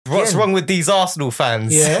what's wrong with these Arsenal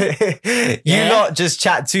fans? You lot just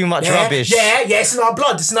chat too much rubbish. Yeah, it's in our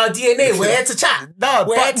blood. It's in our DNA. We're here to chat.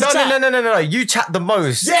 No. You chat the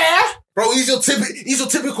most. Yeah. Bro, he's your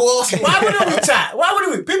typical Arsenal. Why wouldn't we chat? Why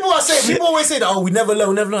wouldn't we? People always say that, oh, we never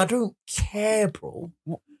learn. I don't care, bro.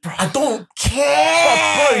 I don't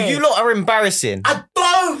care. Bro, you lot are embarrassing. I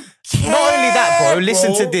don't care. Not only that, bro.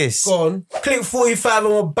 Listen to this. Go on. Clique 45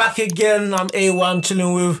 and we're back again. I'm A1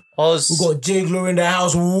 chilling with Oz. We got Jigler in the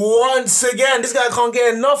house once again. This guy can't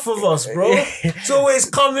get enough of us, bro. It's always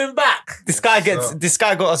coming back. This guy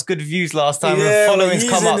got us good views last time. Yeah, followings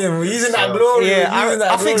come up. We're using that glory. Yeah,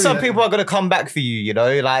 I think some people are gonna come back for you. You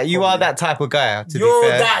know, like you are that type of guy. You're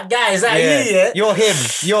that guy. Is that you? Yeah. You're him.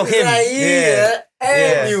 You're him. Yeah.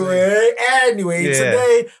 Anyway,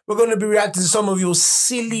 today we're going to be reacting to some of your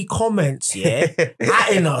silly comments,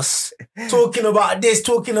 atting us, talking about this,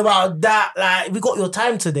 talking about that. Like, we got your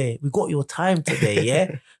time today,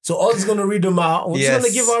 yeah? So Oz going to read them out, and we're just going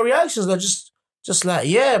to give our reactions, like, just like,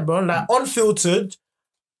 yeah, bro, like, unfiltered,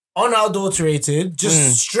 unadulterated,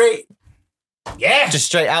 just straight. Yeah. Just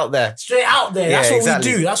straight out there. That's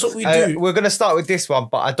what we do. We're going to start with this one,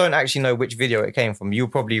 but I don't actually know which video it came from. You'll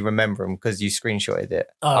probably remember them because you screenshotted it.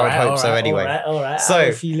 I would hope so anyway. All right. So, how are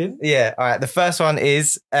you feeling? Yeah, all right. The first one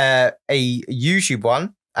is a YouTube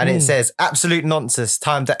one, and it says, absolute nonsense,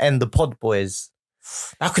 time to end the pod, boys.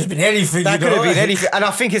 That could have been anything. And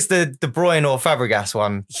I think it's the De Bruyne or Fabregas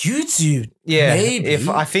one. YouTube? Yeah. Maybe.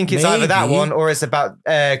 I think it's either that one or it's about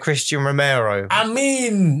Christian Romero. I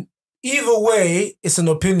mean... Either way, it's an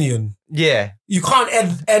opinion. Yeah. You can't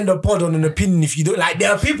end a pod on an opinion if you do. Like,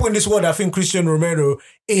 there are people in this world that think Christian Romero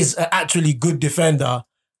is an actually good defender.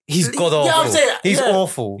 He's god awful. Yeah, I'm saying, he's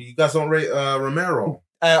awful. You guys don't rate Romero?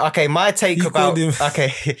 Okay, my take about...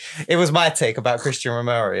 Okay, it was my take about Christian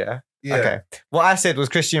Romero, yeah? Okay. What I said was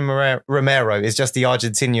Christian Romero is just the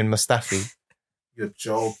Argentinian Mustafi. You're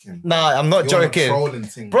joking. Nah, I'm not joking.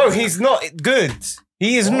 Bro, he's not good.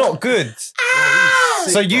 He is not good.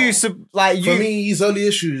 Sick, so you For me, his only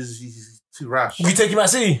issue is he's too rash. You take him at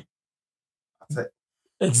City?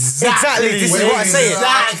 Exactly. This is what I say.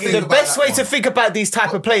 Exactly. The best way to think about these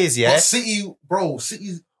type of players, But City, bro,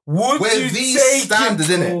 City's where these standards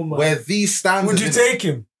in it. Where these standards. Would you take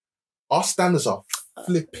him? Our standards are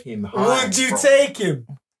flipping high. Would you take him?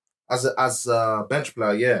 As a bench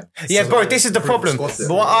player, yeah. Yeah, bro, this is the problem.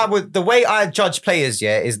 The way I judge players,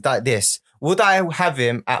 is like this. Would I have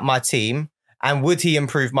him at my team and would he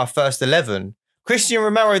improve my first 11? Christian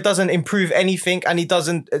Romero doesn't improve anything and he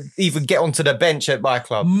doesn't even get onto the bench at my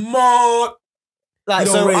club.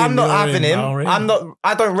 I'm not having him.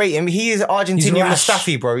 I don't rate him. He is Argentinian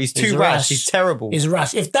Mustafi, bro. He's too rash. He's terrible. He's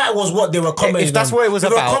rash. If that was what they were commenting if that's what it was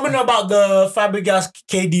about. They were commenting about the Fabregas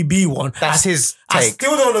KDB one. That's his take. I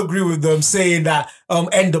still don't agree with them saying that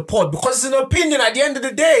end the pod because it's an opinion at the end of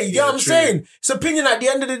the day. You get what I'm saying? It's opinion at the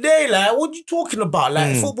end of the day. Like, what are you talking about?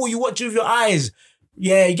 Like, football you watch with your eyes.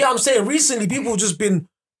 Yeah, you get what I'm saying? Recently, people have just been,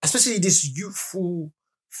 especially this youthful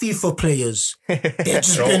FIFA players. They've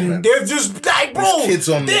just like, bro. Kids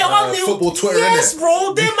on football Twitter, yes,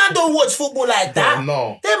 bro. They man don't watch football like that.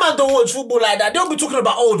 No. They man don't watch football like that. They'll be talking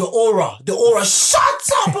about, the aura. The aura. Shut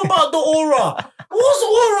up about the aura. What's the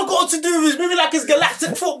aura got to do with this? Maybe like it's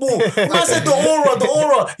galactic football. I said the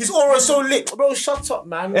aura. His aura is so lit. Bro, shut up,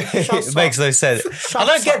 man. It makes no sense. I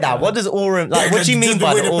don't get that. What does aura... Like, what do you mean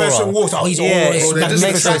by the aura? Person walks, his aura is that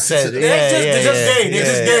makes no sense. They're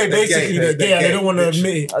just gay, basically. They're gay and they don't want to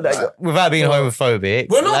admit it. Without being homophobic.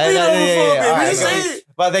 We're not being homophobic. We say it.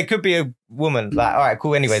 But there could be a woman. Like, all right,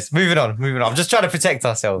 cool. Anyways, moving on. I'm just trying to protect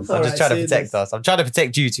ourselves. I'm trying to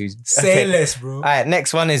protect you two. Say less, bro. All right,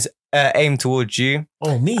 next one is aimed towards you.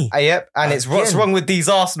 Oh, me? Yep. And it's what's wrong with these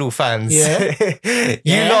Arsenal fans? Yeah.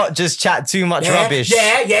 You lot just chat too much rubbish.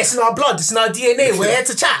 Yeah, it's in our blood. It's in our DNA. We're here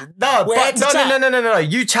to chat. No.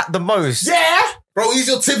 You chat the most. Yeah. Bro, he's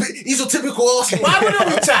your typical Arsenal. Why wouldn't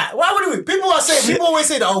we chat? Why wouldn't we? People always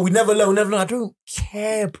say that, oh, we never learn. I don't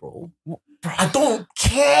care, bro. I don't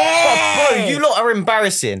care. Bro, you lot are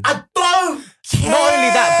embarrassing. I don't care. Not only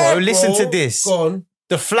that, bro. Listen to this. Go on.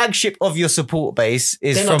 The flagship of your support base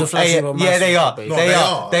is They're from not the flagship of my they are. base.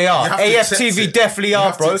 No, they are. AFTV definitely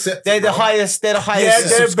are, bro. They're the highest. They're the highest.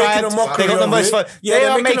 They're making a mockery. They got the most fun. They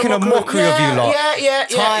are making a mockery of you lot.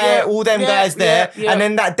 Yeah. All them guys there, and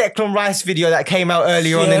then that Declan Rice video that came out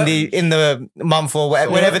earlier on in the month or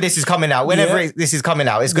whenever this is coming out. This is coming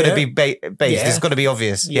out, it's going to be based. It's going to be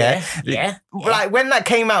obvious. Yeah. Like when that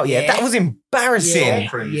came out, that was embarrassing. embarrassing.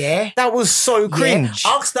 Yeah. That was so cringe.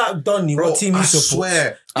 Ask that Donny what team he supports.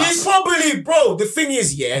 Swear. He's probably, bro, the thing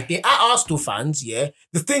is, they are Arsenal fans, the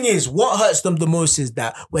thing is, what hurts them the most is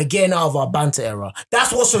that we're getting out of our banter era.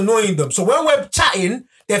 That's what's annoying them. So when we're chatting,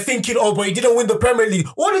 they're thinking, oh, but he didn't win the Premier League.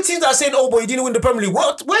 All the teams that are saying, oh, but he didn't win the Premier League.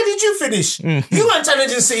 Where did you finish? You weren't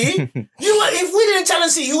challenging City. If we didn't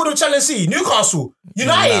challenge City, you would have challenged City. Newcastle,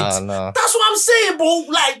 United. No. That's what I'm saying, bro.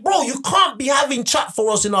 Like, bro, you can't be having chat for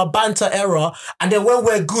us in our banter era, and then when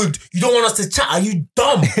we're good, you don't want us to chat. Are you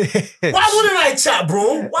dumb? Why wouldn't I chat,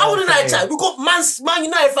 bro? Why wouldn't I chat? We got Man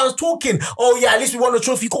United fans talking, oh yeah, at least we won a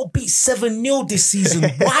trophy. You got beat 7-0 this season.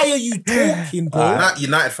 Why are you talking, bro? Not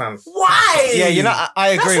United fans. Why? Yeah, I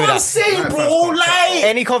agree with that. That's what I'm saying, United bro. Like,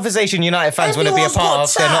 any conversation United fans want to be a part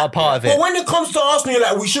of, they're not a part of it. But when it comes to Arsenal, you're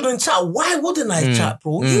like, we shouldn't chat. Why wouldn't I chat,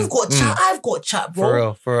 bro? You've got chat, I've got chat,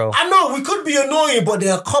 bro. For real. I know we could be annoying, but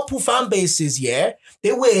there are a couple fan bases, they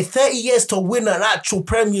waited 30 years to win an actual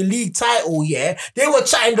Premier League title, They were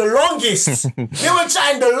chatting the longest.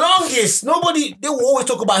 Nobody, they will always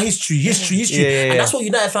talk about history. And that's what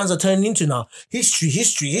United fans are turning into now. History.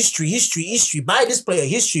 Buy this player,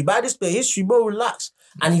 history, bro, relax.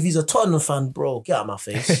 And if he's a Tottenham fan, bro, get out of my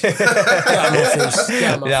face.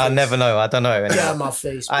 I never know. I don't know. Get out of my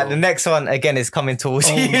face, bro. The next one, again, is coming towards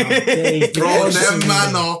you. Bro, them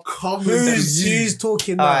man are coming. Who's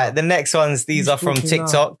talking now? All right, the next ones, these are from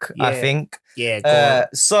TikTok, I think. Yeah, go on.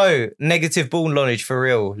 So, negative ball knowledge for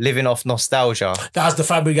real, living off nostalgia. That's the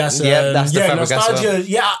Fabregas. That's the Fabregas nostalgia. one.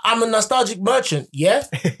 Yeah, I'm a nostalgic merchant. Yeah,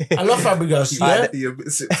 I love Fabregas.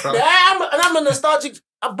 I'm a nostalgic,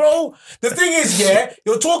 bro. The thing is,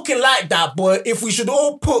 you're talking like that, but if we should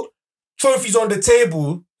all put trophies on the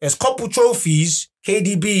table, there's a couple trophies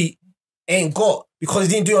KDB ain't got because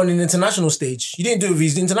he didn't do it on an international stage. He didn't do it with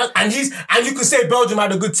his international, and you could say Belgium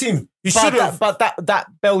had a good team. You should have. But that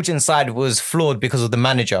Belgian side was flawed because of the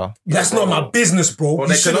manager. That's not my business, bro. Well,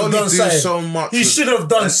 they can only do so much. He should have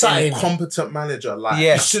done something. Competent manager, like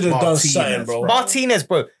he should have done something, bro. Martinez,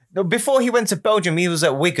 bro. Before he went to Belgium, he was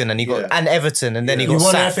at Wigan and he got and Everton, and then he got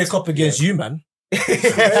sacked. He won the FA Cup against you, man.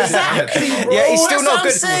 Exactly, bro. Yeah, he's still not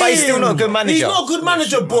good, but he's still not a good manager. He's not a good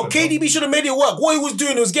manager, but KDB should have made it work. What he was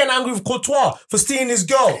doing was getting angry with Courtois for stealing his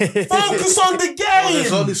goal. Focus on the game. Well,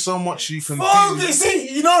 there's only so much you can do. See,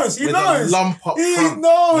 he knows. A lump up front. He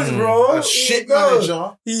knows, bro. A shit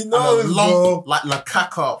manager. He knows, and a lump, bro. like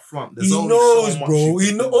Lukaku up front. There's he only knows, so much bro.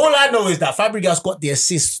 All I know is that Fabregas got the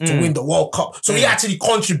assist to win the World Cup, so he actually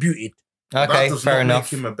contributed. Okay, fair enough.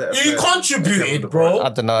 He contributed, bro.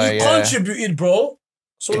 I don't know. He contributed, bro.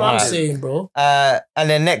 That's all I'm saying, bro. And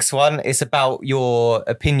then next one is about your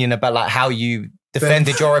opinion about like how you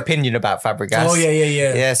defended your opinion about Fabregas. Oh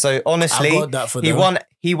yeah. Yeah. So honestly, I got that for he them.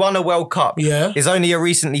 He won a World Cup. Yeah. It's only a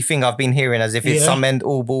recently thing I've been hearing as if it's some end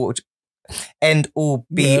all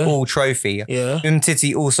be all trophy. Yeah.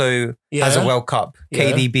 Umtiti also has a World Cup.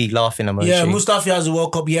 KDB laughing emoji. Yeah, Mustafi has a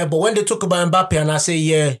World Cup, but when they talk about Mbappe and I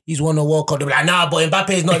say, he's won a World Cup, they're like, nah, but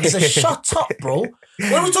Mbappe is not. They say, shut up, bro.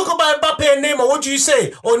 When we talk about Mbappe and Neymar, what do you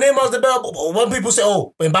say? Oh, Neymar's the better. When people say,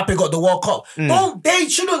 oh, Mbappe got the World Cup.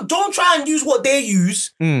 Don't try and use what they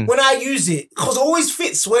use when I use it. Because it always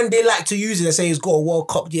fits when they like to use it. They say he's got a World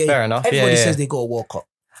Cup. Yeah, fair enough. Everybody says they got a World Cup.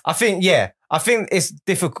 I think it's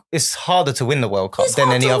difficult. It's harder to win the World Cup than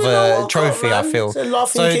any other trophy. Cup, I feel.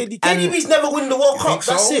 KDB's never win the World Cup.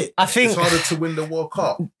 That's it. I think it's harder to win the World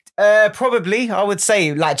Cup. Probably, I would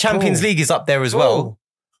say like Champions League is up there as well.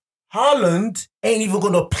 Haaland ain't even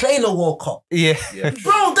gonna play in the World Cup. Yeah.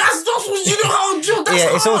 Bro, that's what you know how to do.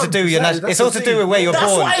 That's it's all to do with your it's all to do with where you're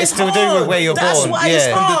born. It's to do with where you're born. That's why it's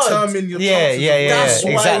hard. Determine your chances.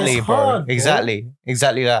 Exactly, bro. Hard,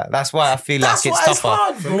 Exactly that. That's why I feel like it's tougher.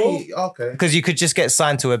 Hard, For me, okay. Because you could just get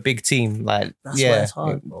signed to a big team. Like, that's why it's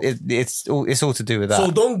hard, bro. It's all to do with that.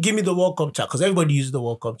 So don't give me the World Cup chat because everybody uses the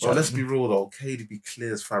World Cup chat. Well, let's be real though. KDB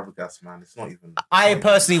clears Fabregas, man. It's not even. I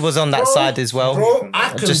personally was on that side as well. Bro, I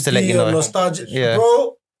can just to let you know. Nostalgic. Yeah.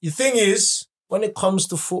 Bro, the thing is, when it comes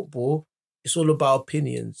to football, it's all about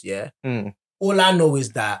opinions, All I know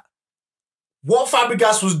is that what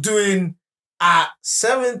Fabregas was doing at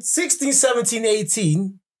 16, 17,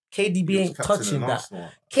 18, KDB ain't touching that.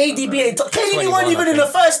 KDB wasn't even in the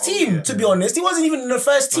first team, to be honest. He wasn't even in the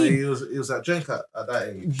first team. He was at Genk at that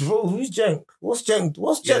age. Bro, who's Genk? What's Genk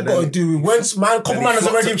got to do with when couple man has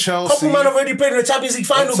already played in the Champions League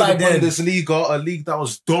final by then? Bundesliga, a league that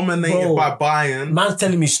was dominated by Bayern. Man's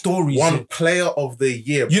telling me stories. One player of the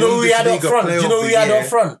year. You know who he had up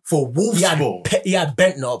front? For Wolfsburg. He had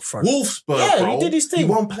Bentner up front. Wolfsburg, bro. He did his thing. He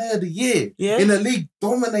won player of the year. Yeah. In a league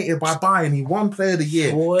dominated by Bayern, he won player of the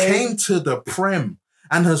year. Boy. Came to the Prem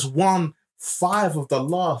and has won 5 of the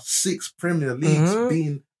last 6 Premier Leagues,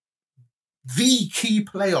 being the key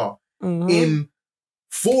player in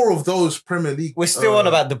 4 of those Premier League. We're still on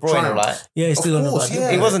about De Bruyne, right? Yeah, he's still on about De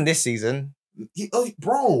Bruyne. He wasn't this season.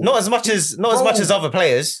 Bro. Not as much as other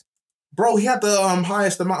players. Bro, he had the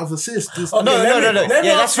highest amount of assists. No. Yeah,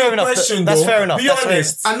 that's fair enough. That's fair enough. Be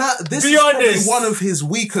honest. And this is probably one of his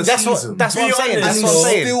weaker seasons. That's what I'm saying. And he's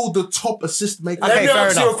still the top assist maker. Okay,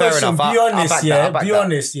 fair enough. Be honest, Be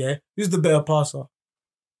honest, yeah. Who's the better passer?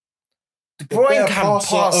 De Bruyne can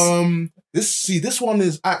pass. This one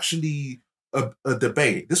is actually a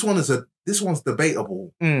debate. This one's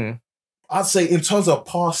debatable. I'd say in terms of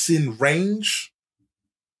passing range,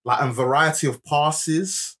 and variety of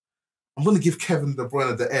passes, I'm going to give Kevin De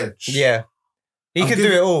Bruyne the edge. Yeah. He can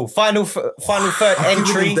do it all. Final third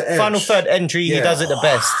entry, he does it the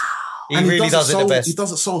best. He really does it the best. He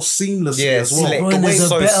does it so seamlessly as well. Slick. The way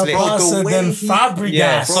he's a better passer than Fabregas.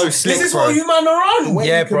 Yeah, so slick, Is this what you man are on? The way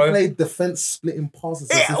he can play defense splitting passes.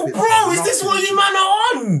 Bro, is this what you man are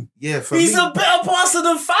on? Yeah, he's a better passer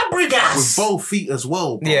than Fabregas. With both feet as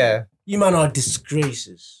well, bro. Yeah. You man are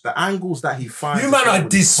disgraces. The angles that he finds. You man are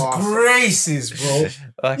disgraces, bro.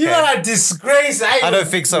 Okay. You man are disgraces. I don't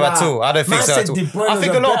think so at all. I think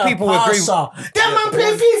a lot of people agree. That man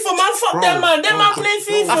play FIFA, man. Fuck that man. That man play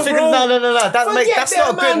FIFA, I think bro. No. That's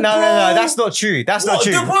not good. No. That's not true. That's not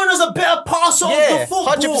true. De Bruyne is a better passer of the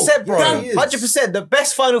football. 100%, bro. 100%. The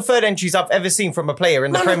best final third entries I've ever seen from a player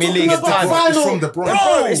in the Premier League is from De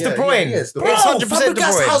Bruyne. It's De Bruyne. It's 100% De Bruyne.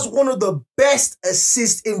 Fabregas has one of the best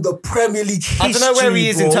assists in the Premier League history. I don't know where he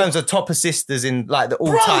is in terms of top assisters in the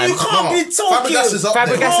all time. You can't be talking. Fabregas is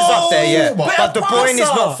up there, yeah. But De Bruyne is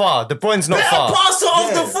not far. De Bruyne's not far. Better passer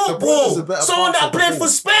of the football. Someone that played for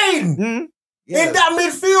Spain. In that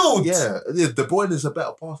midfield. Yeah, De Bruyne is a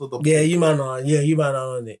better passer than you man are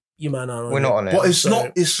on it. We're not on it. But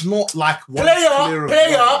it's not like one player,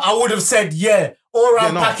 I would have said, all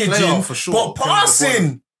round packaging. For sure. But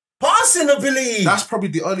passing ability. That's probably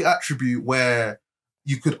the only attribute where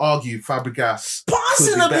you could argue Fabregas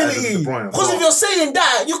passing ability. Because if you're saying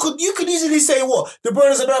that, you could easily say what? De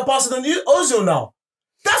Bruyne is a better passer than Ozil now.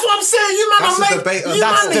 That's what I'm saying. You man are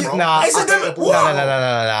making. No.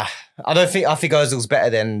 I think Ozil's better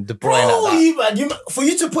than De Bruyne. For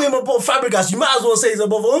you to put him above Fabregas, you might as well say he's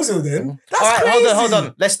above Ozil then. That's crazy. Hold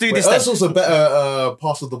on. Let's do this. Ozil's a better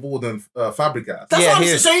passer of the ball than Fabregas. That's what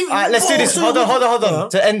I'm saying. Let's do this. Hold on.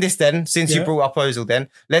 To end this then, since you brought up Ozil then,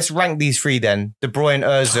 let's rank these 3 then. De Bruyne,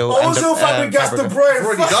 Ozil, Fabregas, De Bruyne. You've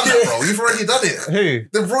already done it, bro. You've already done it.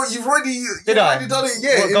 Who? De Bruyne, you've already done it,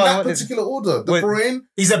 yeah, in that particular order. De Bruyne,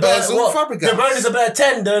 he's a better Fabregas. De Bruyne is a better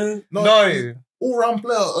 10 than... No. All-round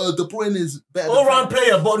player, De Bruyne is better. All-round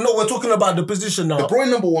player, but no, we're talking about the position now. De Bruyne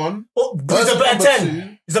number 1. He's a better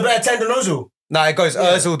 10. He's a better 10 than Ozil. No, it goes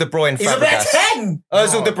Ozil, De Bruyne, Fabregas. He's a better 10.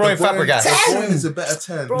 Ozil, De Bruyne, Fabregas. De Bruyne is a better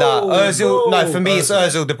 10. For me, it's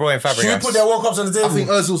Ozil, De Bruyne, Fabregas. Should we put their World Cups on the table? I think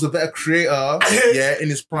Ozil's a better creator. In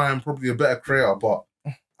his prime, probably a better creator, but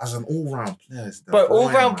as an all-round player,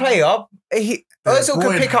 all-round player, Ozil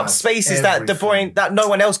can pick up spaces that De Bruyne, that no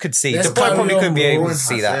one else could see. De Bruyne probably couldn't be able to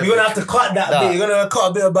see that. You're going to have to cut that bit. You're going to cut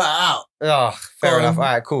a bit of that out. Oh, fair enough. All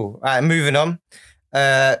right, cool. All right, moving on.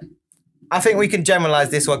 I think we can generalize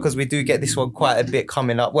this one because we do get this one quite a bit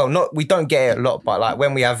coming up. Well, we don't get it a lot, but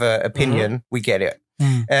when we have an opinion, we get it.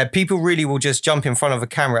 People really will just jump in front of a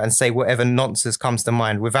camera and say whatever nonsense comes to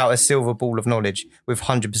mind without a silver ball of knowledge with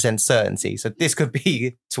 100% certainty. So this could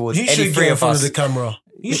be towards any 3 of us. You should get in front of the camera.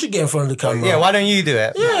 You should get in front of the camera. Yeah, why don't you do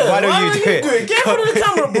it? Yeah, why don't you do it? Get in front of the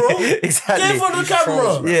camera, bro. Exactly. Get in front of the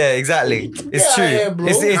camera. Yeah, exactly. It's true. Yeah, bro.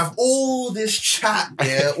 We have all this chat,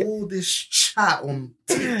 on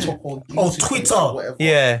TikTok or YouTube, or Twitter. Whatever.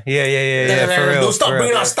 Yeah, for real. They'll start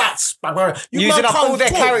bringing out stats. Using up all their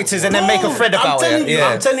characters and then make a thread about it.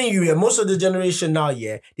 I'm telling you, most of the generation now,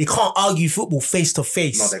 they can't argue football face to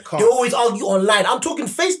face. No, they can't. They always argue online. I'm talking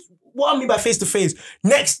what I mean by face to face.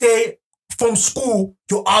 Next day, from school,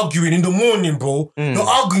 you're arguing in the morning, bro. You're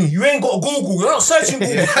arguing. You ain't got Google. You're not searching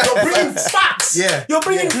Google. You're bringing facts. You're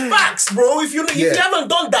bringing facts, bro. If you haven't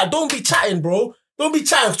done that, don't be chatting, bro. Don't be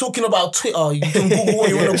chatting talking about Twitter. You can Google what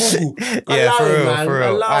you want to Google. For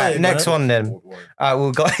real. All right, next one then.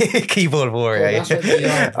 We've got keyboard warrior.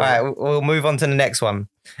 All right, we'll move on to the next one.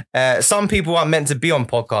 Some people aren't meant to be on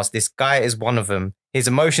podcasts. This guy is one of them. His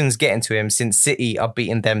emotions getting to him since City are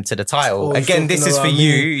beating them to the title. Again, this is for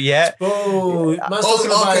you, Bro, man's talking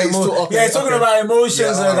about emotions. He's talking about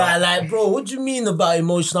emotions and that. Like, bro, what do you mean about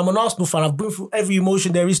emotions? I'm an Arsenal fan. I've been through every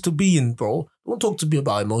emotion there is to be in, bro. Don't talk to me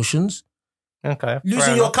about emotions. Okay.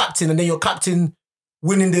 Losing your captain and then your captain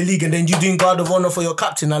winning the league and then you doing guard of honor for your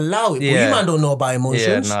captain, allow it. But you man don't know about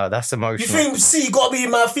emotions. Yeah, no, that's emotional. You think you gotta be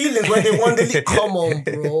in my feelings when they won the league? Come on,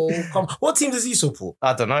 bro. Come on. What team does he support?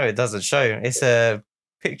 I don't know. It doesn't show. It's a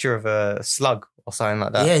picture of a slug or something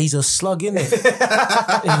like that. Yeah, he's a slug, isn't it?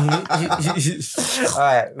 All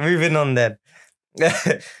right, moving on then. All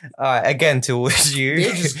right, again towards you.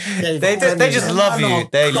 They just love you.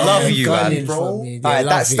 They love you, man. Bro. All right,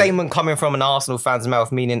 that statement coming from an Arsenal fan's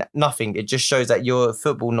mouth meaning nothing. It just shows that your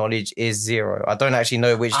football knowledge is zero. I don't actually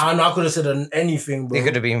know which. I could have said anything, bro. It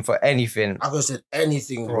could have been for anything. I could have said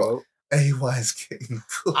anything, bro. AY is getting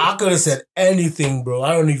cool. I could have said anything, bro.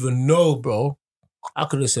 I don't even know, bro. I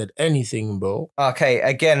could have said anything, bro. Okay,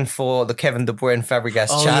 again for the Kevin De Bruyne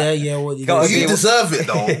Fabregas chat. Yeah. What you deserve it,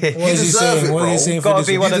 though. You deserve it, bro.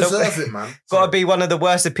 Gotta be one of the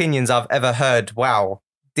worst opinions I've ever heard. Wow.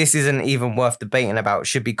 This isn't even worth debating about.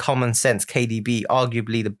 Should be common sense. KDB,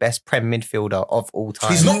 arguably the best Prem midfielder of all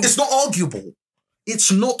time. It's not arguable.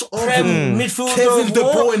 It's not arguable. Midfielder Kevin De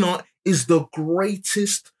Bruyne is the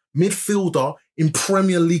greatest midfielder in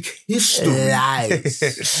Premier League history. Lies.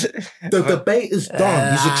 The debate is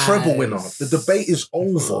done. He's a treble winner. The debate is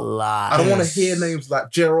over. Lies. I don't want to hear names like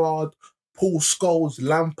Gerrard, Paul Scholes,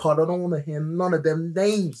 Lampard. I don't want to hear none of them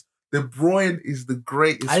names. De Bruyne is the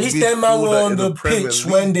greatest. At least them man were on the pitch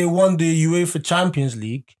when they won the UEFA Champions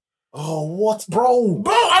League. Oh, what, bro?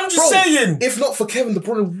 Bro, I'm just saying. If not for Kevin De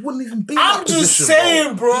Bruyne, we wouldn't even be in I'm that position. just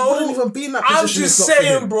saying, bro. He wouldn't even be in that position. I'm just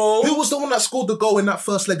saying, bro. Who was the one that scored the goal in that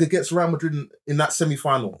first leg against Real Madrid in that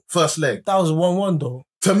semi-final? First leg. That was 1-1, though.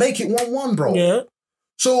 To make it 1-1, bro. Yeah.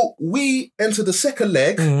 So we enter the second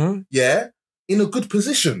leg, in a good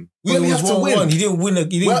position. We only have to win. He didn't win.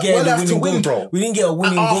 He didn't get a winning goal, bro. We didn't get a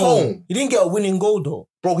winning goal. Home. He didn't get a winning goal, though.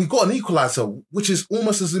 Bro, he got an equaliser, which is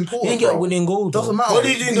almost as important. He didn't get a winning goal, though. Doesn't matter. What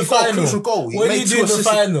did he do in the final? What did he do in the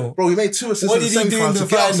final? Bro, he made 2 assists in the semi-final to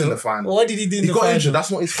get us in the final. What did he do in the final? He got injured.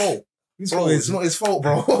 That's not his fault. Bro, it's not his fault,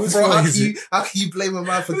 bro. How can you blame a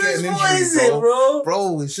man for getting injured, bro?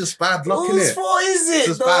 Bro, it's just bad luck, innit? Whose fault is it? It's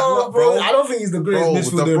just bad luck, bro. I don't think he's the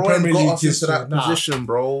greatest midfielder in Premier League. Got us into that position,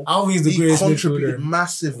 bro. I don't think he's the greatest midfielder. He contributed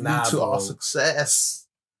massively to our success.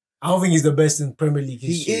 I don't think he's the best in Premier League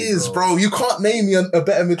history. He is, bro. You can't name me a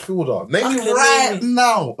better midfielder. Name me right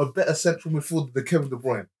now a better central midfielder than Kevin De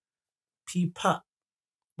Bruyne. P-Pat.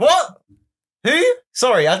 What? Who?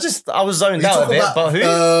 Sorry, I was zoned out a bit, but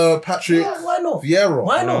who? Patrick. Yeah, why not? Vieira.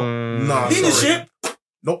 Why not? Nah, leadership. Sorry.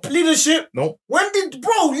 Nope. Leadership. Nope.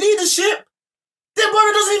 Leadership? Their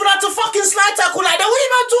brother doesn't even have to fucking slide tackle like that. What are you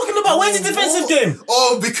man talking about? Where's the defensive game?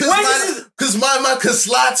 Oh, because my man can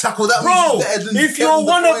slide tackle. That bro, if you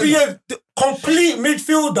want to be a complete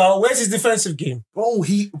midfielder, where's his defensive game? Bro,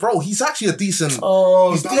 he's actually a decent.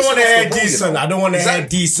 Oh, I don't want to hear decent. I don't want to hear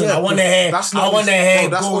decent. I want to hear. I want to hear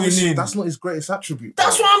going in. That's not his greatest attribute.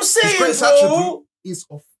 That's what I'm saying, his greatest attribute is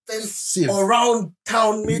offensive. Around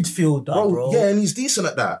town midfielder, bro. Yeah, and he's decent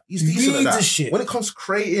at that. He's decent at that. When it comes to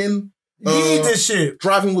creating. Leadership,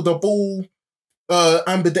 driving with the ball,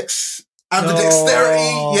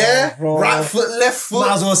 ambidexterity, bro. Right foot, left foot.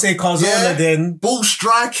 Might as well say Cazorla then. Ball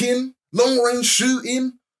striking, long range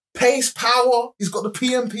shooting, pace, power. He's got the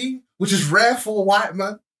PMP, which is rare for a white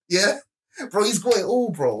man. Yeah, bro, he's got it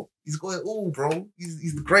all, bro. He's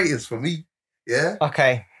the greatest for me. Yeah.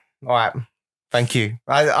 Okay. All right. Thank you.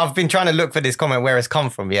 I've been trying to look for this comment where it's come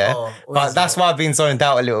from, but that's why I've been zoned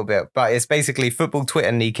out a little bit. But it's basically football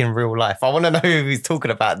Twitter Neek in real life. I want to know who he's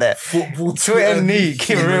talking about there. Football Twitter Neek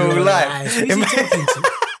in real life. Imagine,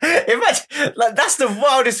 like, that's the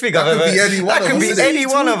wildest thing I've ever. That could be any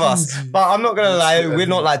one of us. But I'm not gonna lie, we're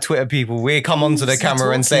not like Twitter people. We come onto the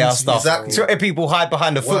camera and say our stuff. Exactly. Twitter people hide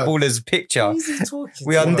behind the footballer's picture.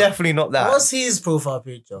 We are definitely not that. What's his profile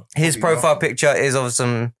picture? His profile picture is of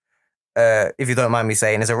some. If you don't mind me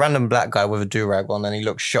saying, it's a random black guy with a do-rag on and he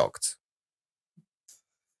looks shocked.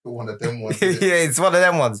 One of them ones. Yeah, it's one of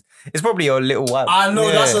them ones. It's probably your little one. I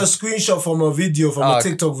know, that's a screenshot from a video, from a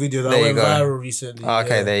TikTok video that went viral recently.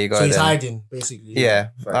 Okay, there you go. So he's hiding, basically. Yeah.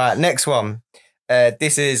 All right, next one.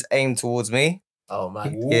 This is aimed towards me. Oh,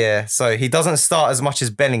 man. Yeah, so he doesn't start as much as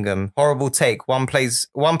Bellingham. Horrible take. One plays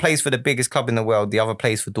for the biggest club in the world, the other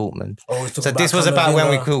plays for Dortment. So this was about when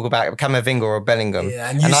we talk about Camavinga or Bellingham. Yeah,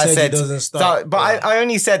 and I said he doesn't start. I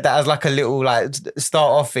only said that as like a little like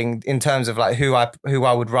start off thing in terms of like who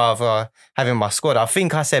I would rather have in my squad. I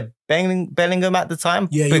think I said Bellingham at the time,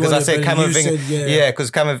 because I said Camavinga.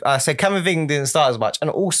 Because I said Camavinga didn't start as much, and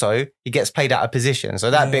also he gets played out of position, so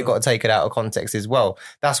that bit got taken out of context as well.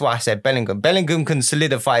 That's why I said Bellingham. Bellingham can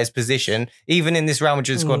solidify his position even in this Real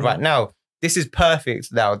Madrid squad right now. This is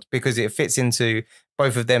perfect now because it fits into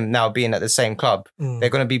both of them now being at the same club. They're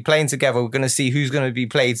going to be playing together. We're going to see who's going to be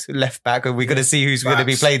played left back, and we're going to see who's going to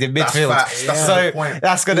be played in midfield.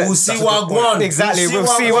 That's going to. We'll see what one. Exactly. We'll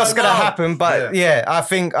see what's going to happen. But I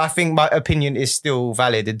think my opinion is still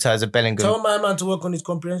valid in terms of Bellingham. Tell my man to work on his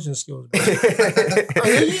comprehension skills. You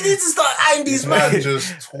need to start eyeing these man.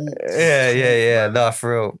 Yeah. No,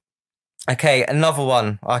 for real. Okay, another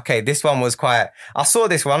one. Okay, this one was quite... I saw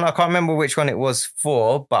this one. I can't remember which one it was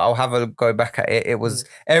for, but I'll have a go back at it. It was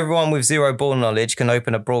everyone with zero ball knowledge can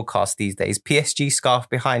open a broadcast these days. PSG scarf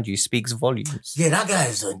behind you speaks volumes. Yeah, that guy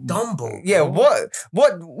is a dumbo. Yeah, what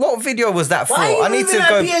video was that for? I need to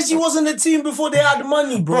go... PSG wasn't a team before they had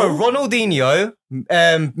money, bro. Ronaldinho,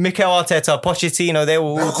 Mikel Arteta, Pochettino, they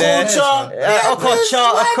were all there.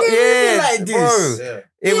 Okocha. Like this? Bro.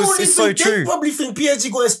 It's so true. They probably think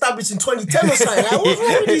PSG got established in 2010 or something. Like, what's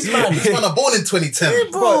wrong with these man? These men are born in 2010.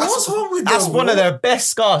 Yeah, bro, what's wrong with them? That's one of the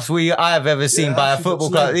best scarves I have ever seen by a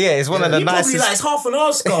football club. Yeah, it's one of the nicest. He probably likes half an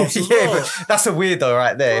hour scarves as well. But that's a weirdo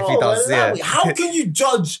right there if he does. How can you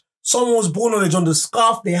judge someone's ball knowledge on the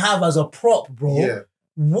scarf they have as a prop, bro? Yeah.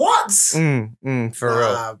 What? For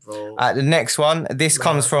real. Bro. The next one, this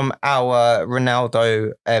comes from our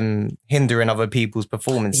Ronaldo hindering other people's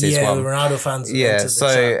performances. Yeah, the Ronaldo fans. Yeah, so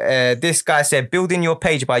this guy said, building your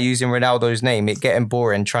page by using Ronaldo's name, it getting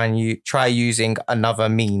boring. Try using another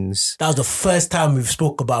means. That was the first time we've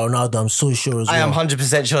spoke about Ronaldo, I'm so sure as well. I am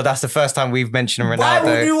 100% sure that's the first time we've mentioned Ronaldo. Why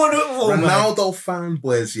would you want to... Ronaldo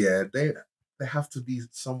fanboys, they have to be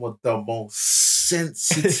somewhat the most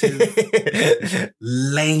sensitive,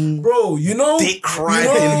 lame, bro. dick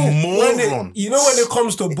riding moron. When it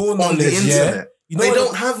comes to ball knowledge, the internet, they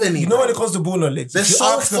don't have any. When it comes to ball knowledge, they're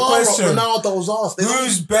so far up Ronaldo's ass.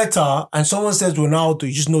 Who's better? And someone says Ronaldo,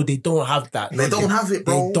 you just know they don't have that. They don't have it,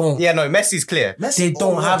 bro. They don't. Yeah, no, Messi's clear. They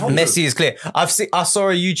don't have it. Messi is clear. I saw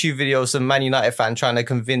a YouTube video of some Man United fan trying to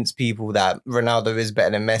convince people that Ronaldo is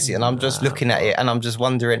better than Messi, and I'm just looking at it and I'm just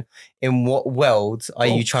wondering, in what world are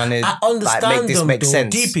you trying to make this make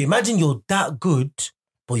sense? DP, imagine you're that good,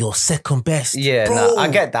 but you're second best. Yeah, bro. I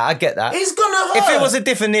get that. It's gonna hurt. If it was a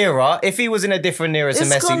different era, if he was in a different era to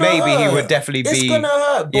Messi, maybe he would definitely be. It's gonna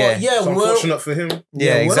hurt. But it's unfortunate for him.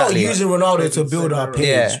 Yeah, exactly. We're not using Ronaldo to build our page.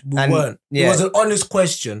 Yeah. We weren't. It was an honest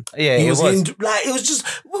question. Yeah, it was. It was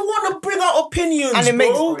just, we want to bring out opinions, and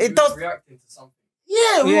it does. Reacting to something.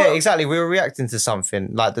 Yeah, exactly. We were reacting to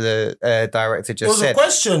something like the director just said. It was a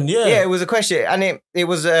question, yeah. Yeah, it was a question, and it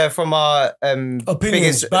was from our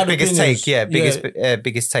biggest take. Yeah,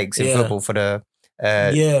 biggest takes in football for the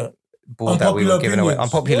ball that we were giving away.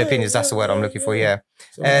 Unpopular opinions. That's the word I'm looking for. Yeah.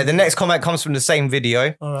 The next comment comes from the same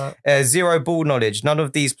video. All right. Zero ball knowledge. None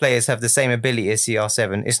of these players have the same ability as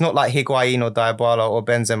CR7. It's not like Higuain or Dybala or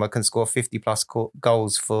Benzema can score 50 plus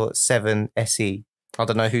goals for 7 SE. I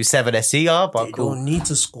don't know who 7 SE are, but they cool. don't need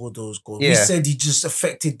to score those goals. Yeah. We said he just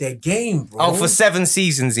affected their game, bro. Oh, for 7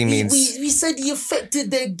 seasons, he means. We said he affected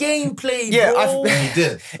their gameplay, yeah, bro. He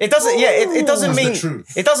did. It doesn't. Yeah, it doesn't mean. The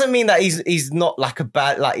truth. It doesn't mean that he's not like a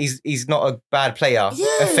bad he's not a bad player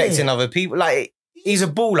affecting other people. Like he's a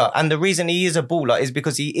baller, and the reason he is a baller is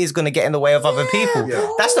because he is going to get in the way of other people. Yeah.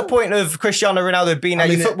 That's the point of Cristiano Ronaldo being at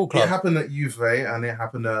your football club. It happened at Juve and it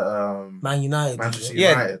happened at Man United. Manchester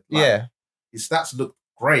United. Yeah. His stats looked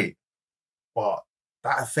great, but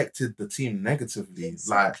that affected the team negatively.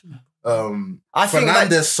 Exactly. I think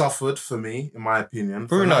Fernandes suffered for me, in my opinion.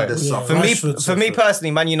 Bruno, for me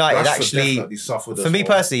personally, Man United Rashford definitely suffered. For me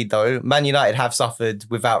personally, though, Man United have suffered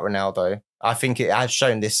without Ronaldo. I think it has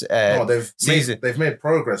shown this season. They've made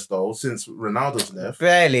progress though since Ronaldo's left.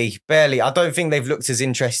 Barely. I don't think they've looked as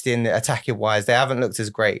interesting attacking wise. They haven't looked as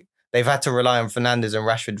great. They've had to rely on Fernandes and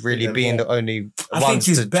Rashford really being the only ones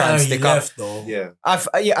to try and stick up. Though. Yeah.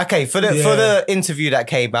 Okay. For the interview that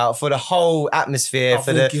came out, for the whole atmosphere,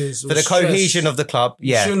 for the cohesion of the club.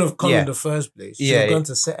 Yeah. You shouldn't have come in the first place. You should have gone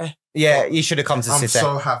to City. Yeah, you should have come to City. I'm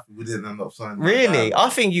so happy we didn't end up signing. Really? I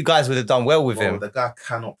think you guys would have done well with him. The guy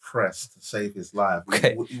cannot press to save his life.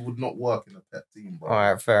 Okay. He would not work in a pet team, bro. All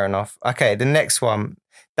right, fair enough. Okay, the next one.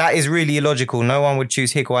 That is really illogical. No one would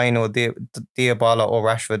choose Higuain or Dybala or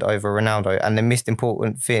Rashford over Ronaldo. And the most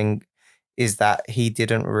important thing is that he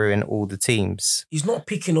didn't ruin all the teams. He's not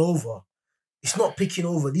picking over. It's not picking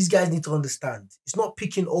over. These guys need to understand. It's not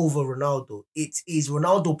picking over Ronaldo. It is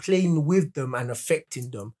Ronaldo playing with them and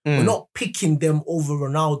affecting them. We're not picking them over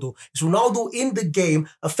Ronaldo. It's Ronaldo in the game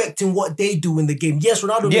affecting what they do in the game. Yes,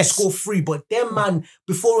 Ronaldo will score 3, but them man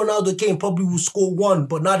before Ronaldo came probably will score 1,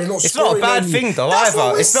 but now they're not scoring. It's not a bad thing though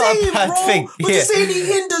either. It's not a bad thing. We're just saying he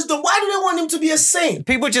hinders them. Why do they want him to be a saint?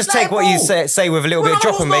 People just take what you say with a little bit of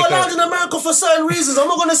drop and make it. Ronaldo's not allowed in America for certain reasons. I'm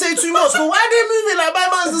not going to say too much, but why are they moving like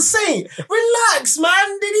my man's a saint? relax,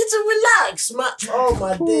 man. They need to relax, man. Oh,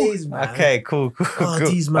 my days, man. Okay, cool. Oh,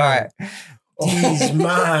 these, man. All right. These,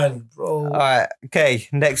 man, bro. All right. Okay,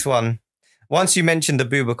 next one. Once you mentioned the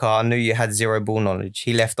Boubacar, I knew you had zero ball knowledge.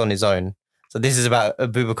 He left on his own. So this is about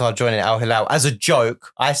Boubacar joining Al Hilal. As a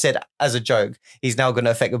joke, I said as a joke, he's now going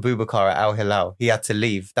to affect Boubacar at Al Hilal. He had to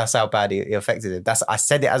leave. That's how bad he affected him. I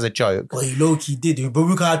said it as a joke. Well, he low-key did.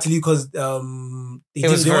 Boubacar had to leave because they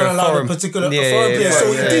weren't allowed a particular foreign player.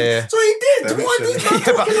 So he did. So he did. What are you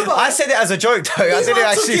talking about? I said it as a joke, though. I didn't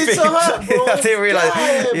actually think. I didn't realize.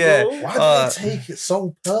 Yeah. Why do they take it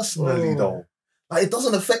so personally, though? Like, it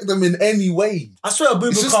doesn't affect them in any way. I swear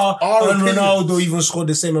Boubacar and Ronaldo even scored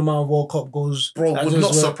the same amount of World Cup goals. Bro, would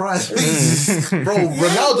not surprise me. Bro,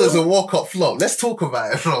 Ronaldo's a World Cup flop. Let's talk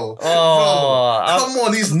about it, bro. Come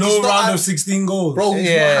on. He's no round of 16 goals. Bro, he's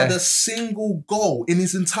not had a single goal. In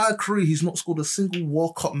his entire career, he's not scored a single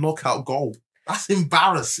World Cup knockout goal. That's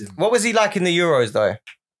embarrassing. What was he like in the Euros, though?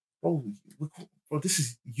 Bro, this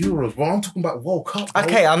is Euros. Well, I'm talking about World Cup. Bro.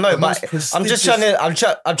 Okay, I know, but I'm just trying to. I'm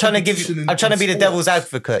trying to give you. I'm trying to be the devil's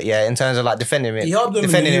advocate, in terms of like defending him.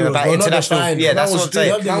 Defending him about international. Yeah, that's what I'm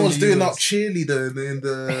saying. I was doing up cheerleader in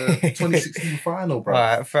the 2016 final, bro.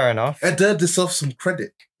 All right, fair enough. Eder deserves some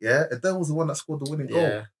credit. Yeah, Eder was the one that scored the winning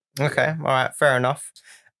goal. Okay, all right, fair enough.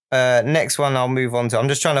 Next one I'll move on to. I'm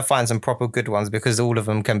just trying to find some proper good ones because all of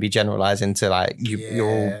them can be generalized into like you're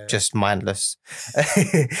all just mindless.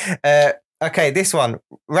 Okay, this one.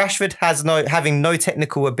 Rashford having no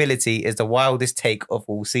technical ability is the wildest take of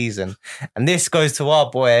all season. And this goes to our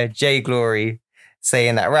boy, Jay Glory,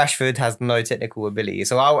 saying that Rashford has no technical ability.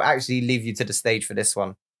 So I'll actually leave you to the stage for this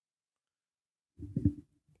one.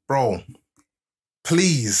 Bro,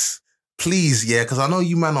 please, because I know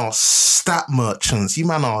you man are stat merchants. You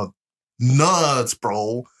man are nerds,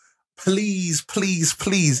 bro. Please,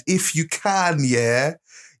 if you can,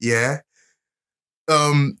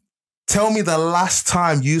 tell me the last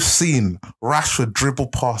time you've seen Rashford dribble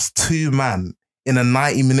past two man in a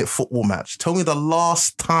 90-minute football match. Tell me the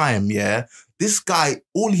last time, This guy,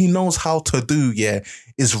 all he knows how to do,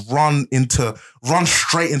 is run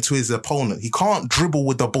straight into his opponent. He can't dribble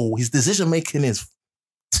with the ball. His decision-making is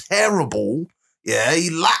terrible. Yeah, he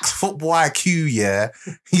lacks football IQ,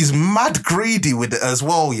 He's mad greedy with it as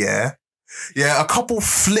well, a couple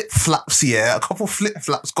flip-flaps,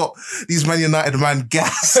 got these Man United man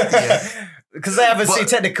gassed, Because they haven't seen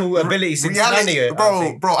technical ability since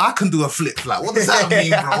bro, I can do a flip-flap. What does that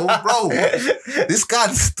mean, bro? This guy,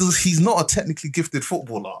 he's not a technically gifted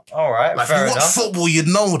footballer. All right, like, fair enough. If you watch football, you'd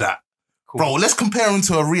know that. Cool. Bro, let's compare him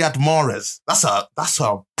to a Riyad Mahrez. That's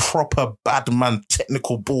a proper bad man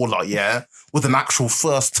technical baller, with an actual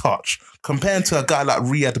first touch. Compared to a guy like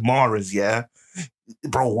Riyad Mahrez,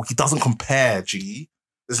 Bro, he doesn't compare, G.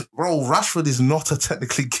 Bro, Rashford is not a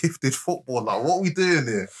technically gifted footballer. What are we doing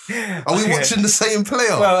here? Are we watching the same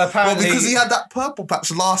player? Well, apparently... because he had that purple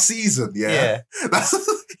patch last season, He had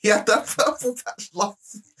that purple patch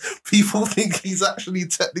last season. People think he's actually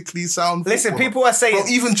technically sound footballer. Listen, people are saying... Bro,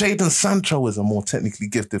 even Jadon Sancho is a more technically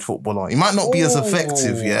gifted footballer. He might not be as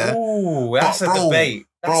effective, Ooh, that's a debate.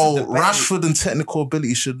 Rashford and technical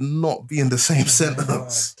ability should not be in the same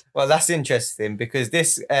sentence. Well, that's interesting because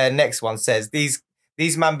this next one says these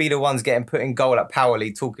man be the ones getting put in goal at Power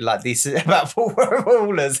League talking like this about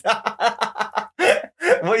footballers.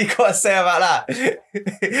 What you got to say about that?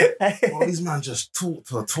 Well, these man just talk,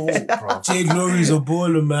 bro. Jay Glory's a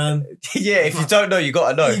baller, man. Yeah, if you don't know, you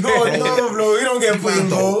got to know. You got to know, bro. You don't get put in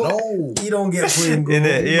goal. No. You don't get put in goal.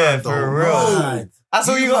 Yeah, for real. That's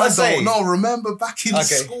all you got to say. No, remember back in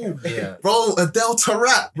school. Yeah. Bro, Adel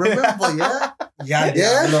Tarat. Remember,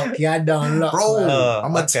 Yeah, bro,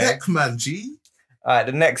 I'm a tech man, G. All right,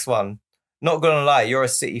 the next one. Not gonna lie, you're a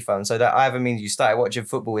City fan, so that either means you started watching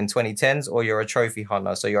football in 2010s or you're a trophy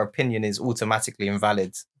hunter, so your opinion is automatically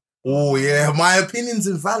invalid. Oh, yeah, my opinion's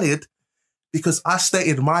invalid because I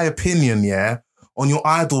stated my opinion, on your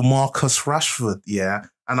idol Marcus Rashford,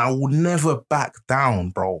 and I will never back down,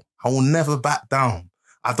 bro. I will never back down.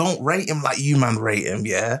 I don't rate him like you, man, rate him,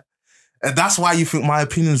 And that's why you think my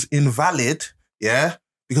opinion's invalid,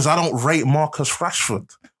 because I don't rate Marcus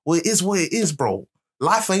Rashford. Well, it is what it is, bro.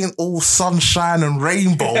 Life ain't all sunshine and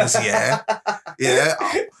rainbows,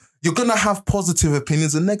 You're going to have positive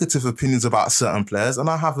opinions and negative opinions about certain players, and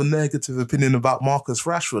I have a negative opinion about Marcus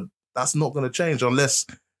Rashford. That's not going to change unless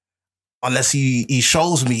he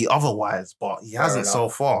shows me otherwise, but he hasn't so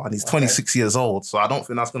far, and he's 26 years old, so I don't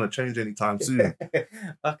think that's going to change anytime soon.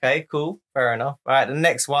 Okay, cool. Fair enough. All right, the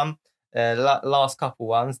next one, last couple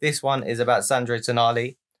ones. This one is about Sandro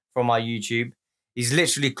Tonali from our YouTube. He's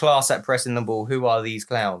literally class at pressing the ball. Who are these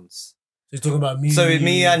clowns? So he's talking about me. So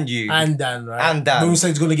me and you. And Dan, right? And Dan. When we say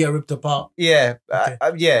he's going to get ripped apart. Yeah. Okay.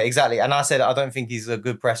 Yeah, exactly. And I said, I don't think he's a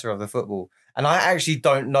good presser of the football. And I actually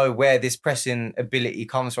don't know where this pressing ability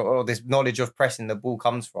comes from or this knowledge of pressing the ball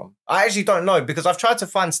comes from. I actually don't know because I've tried to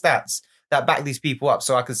find stats that back these people up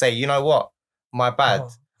so I can say, you know what? My bad.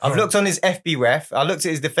 I've looked on his FB ref. I looked at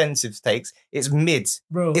his defensive takes. It's mid.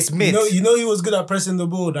 Bro, it's mid. You know he was good at pressing the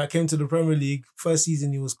ball that came to the Premier League. First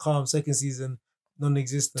season, he was calm. Second season,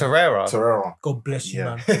 non-existent. Torreira. God bless you,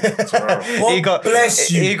 man. God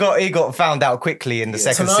bless you. He got found out quickly in the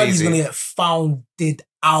second season. He's going to get founded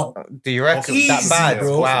out. Do you reckon? Easy, that bad?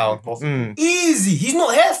 Bro. Wow. Easy. He's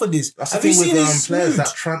not here for this. That's the thing with players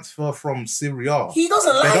that transfer from Serie A. He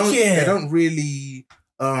doesn't like it. They don't really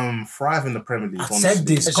thrive in the Premier League. I said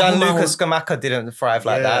this. Gianluca Scamacca didn't thrive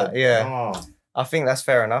like that. Yeah. Oh. I think that's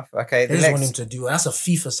fair enough. Okay. They just want him to do it. That's a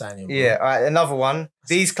FIFA signing. Bro. Yeah. All right. Another one.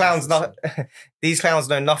 These clowns know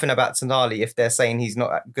nothing about Tonali if they're saying he's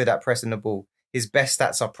not good at pressing the ball. His best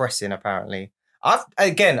stats are pressing, apparently.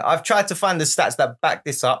 I've tried to find the stats that back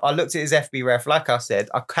this up. I looked at his FB ref. Like I said,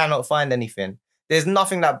 I cannot find anything. There's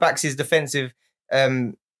nothing that backs his defensive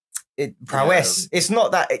prowess. It's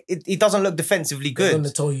not that he doesn't look defensively good. They're going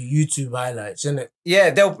to tell you YouTube highlights, isn't it?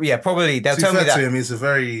 Yeah, probably they'll tell me that. To him, he's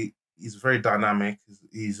very dynamic.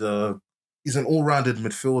 He's an all-rounded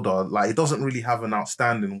midfielder. Like, he doesn't really have an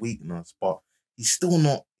outstanding weakness, but he's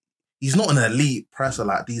not an elite presser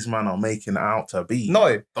like these men are making it out to be.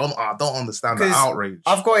 No. I don't understand the outrage.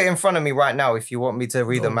 I've got it in front of me right now if you want me to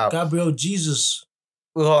read them out. Gabriel Jesus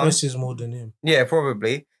presses more than him. Yeah,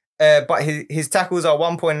 probably. But his tackles are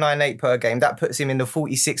 1.98 per game. That puts him in the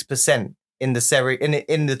 46% in the Serie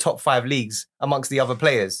in the top 5 leagues amongst the other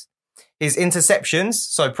players. His interceptions,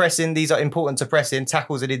 so pressing, these are important to pressing,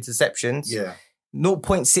 tackles and interceptions. Yeah.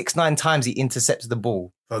 0.69 times he intercepts the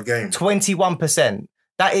ball. Per game. 21%.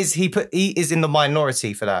 That is, he is in the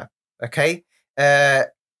minority for that. Okay?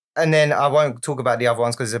 And then I won't talk about the other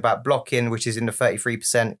ones because it's about blocking, which is in the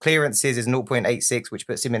 33%. Clearances is 0.86, which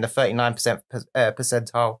puts him in the 39%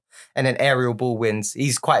 percentile. And then aerial ball wins.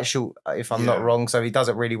 He's quite short, if I'm not wrong, so he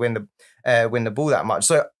doesn't really win the ball that much.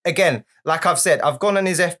 So again, like I've said, I've gone on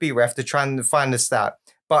his FB ref to try and find the stat,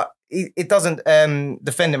 but it doesn't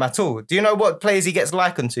defend him at all. Do you know what players he gets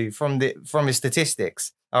likened to from his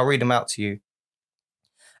statistics? I'll read them out to you.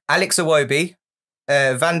 Alex Iwobi,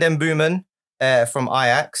 Van den Boomen, from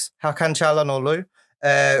Ajax, Hakan Çalhanoğlu,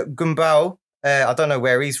 Gumbau, I don't know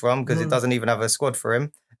where he's from because it doesn't even have a squad for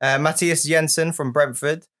him. Matthias Jensen from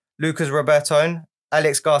Brentford, Lucas Robertone,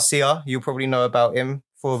 Alex Garcia, you'll probably know about him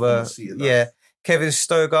for Kevin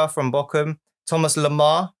Stoger from Bochum, Thomas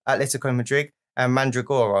Lemar, Atletico Madrid, and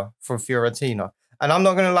Mandragora from Fiorentina. And I'm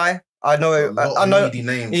not going to lie, I know a lot of meaty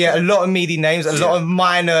names. Yeah, a lot of meaty names, a lot of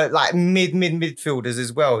minor, like midfielders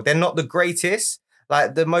as well. They're not the greatest.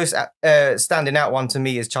 Like the most standing out one to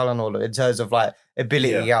me is Çalhanoğlu in terms of like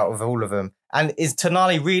ability out of all of them. And is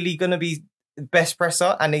Tonali really going to be best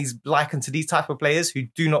presser? And he's likened to these type of players who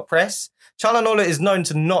do not press. Çalhanoğlu is known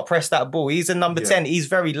to not press that ball. He's a number 10. He's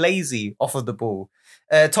very lazy off of the ball.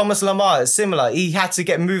 Thomas Lemar is similar. He had to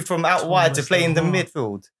get moved from out wide to play in the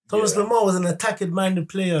midfield. Thomas Lemar was an attacking-minded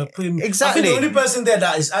player. Exactly. I think the only person there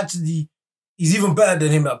that is actually he's even better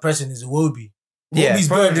than him at pressing is Iwobi. Yeah,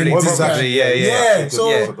 probably. Yeah.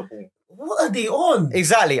 So, what are they on?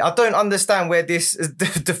 Exactly. I don't understand where this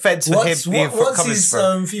defense for him being what's his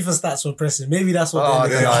FIFA stats for pressing? Maybe that's what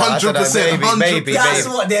they're looking 100%. Maybe. That's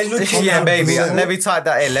what they're looking at. Yeah, maybe. Let me type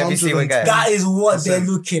that in. Let me see what we get. That is what they're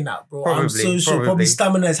looking at, bro. I'm so sure. Probably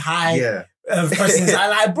stamina is high. Yeah. Pressing is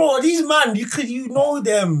like, bro, these man, you know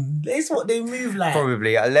them. That's what they move like.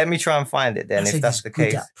 Probably. Let me try and find it then, if that's the case.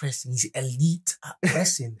 He's good at pressing. He's elite at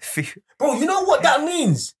pressing. Bro, you know what that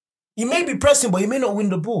means? He may be pressing, but he may not win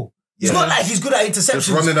the ball. It's not like he's good at interceptions. Just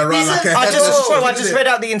running around like a headless chicken. I just read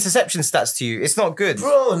out the interception stats to you. It's not good.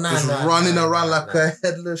 Bro, Just running around like a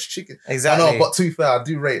headless chicken. Exactly. I know, but to be fair, I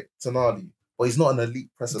do rate Tonali. But he's not an elite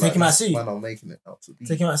presser. Take him at C. Man, I'm making it out to be.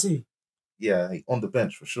 Take him at C. Yeah, on the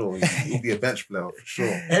bench for sure. He'll be a bench player for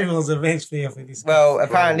sure. Everyone's a bench player for this. Well,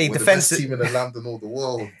 apparently defensive team in the land and all the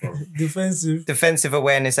world, bro. Defensive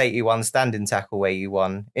awareness 81, standing tackle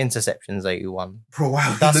 81, interceptions 81. Bro,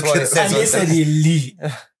 wow. That's what it says. And they said elite.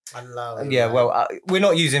 I love it. Yeah, well, we're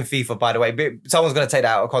not using FIFA, by the way. But someone's going to take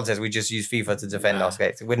that out of context. We just use FIFA to defend our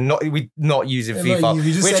skates. We're not using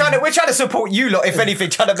FIFA. We're trying to support you lot. If anything,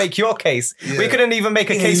 trying to make your case. Yeah. We couldn't even make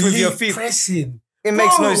a case with your FIFA. Pressing. It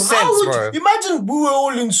makes no sense, bro. Imagine we were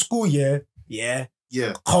all in school, yeah. Yeah.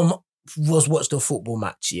 Come, watch the football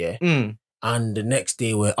match, yeah. And the next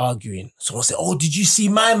day we're arguing. Someone said, "Oh, did you see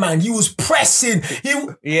my man? He was pressing.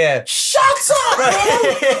 Yeah. Shut up, bro.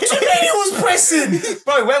 What do you mean he was pressing?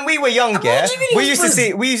 Bro, when we were younger, we used to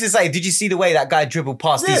say, did you see the way that guy dribbled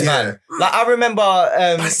past these man? Like, I remember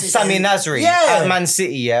Sammy Nasri at Man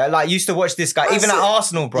City, yeah? Like, used to watch this guy, even at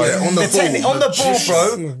Arsenal, bro. Yeah, on the ball,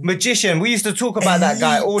 bro. Magician. We used to talk about that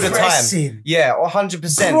guy all the time. Yeah,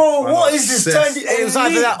 100%. Bro, what is this? It was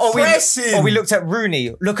either that or we looked at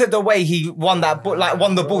Rooney. Look at the way he won that ball, like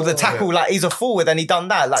won the ball, the tackle, like he's a forward and he done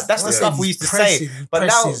that. Like that's the stuff we used to say. But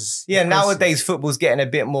nowadays football's getting a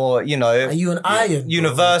bit more, you know, are you an iron,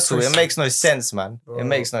 universal. It makes no sense, man. Bro. It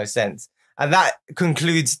makes no sense. And that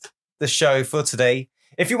concludes the show for today.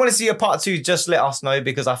 If you want to see a part 2, just let us know,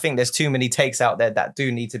 because I think there's too many takes out there that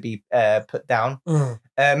do need to be put down.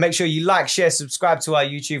 Make sure you like, share, subscribe to our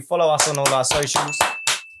YouTube, follow us on all our socials,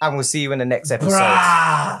 and we'll see you in the next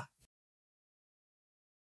episode.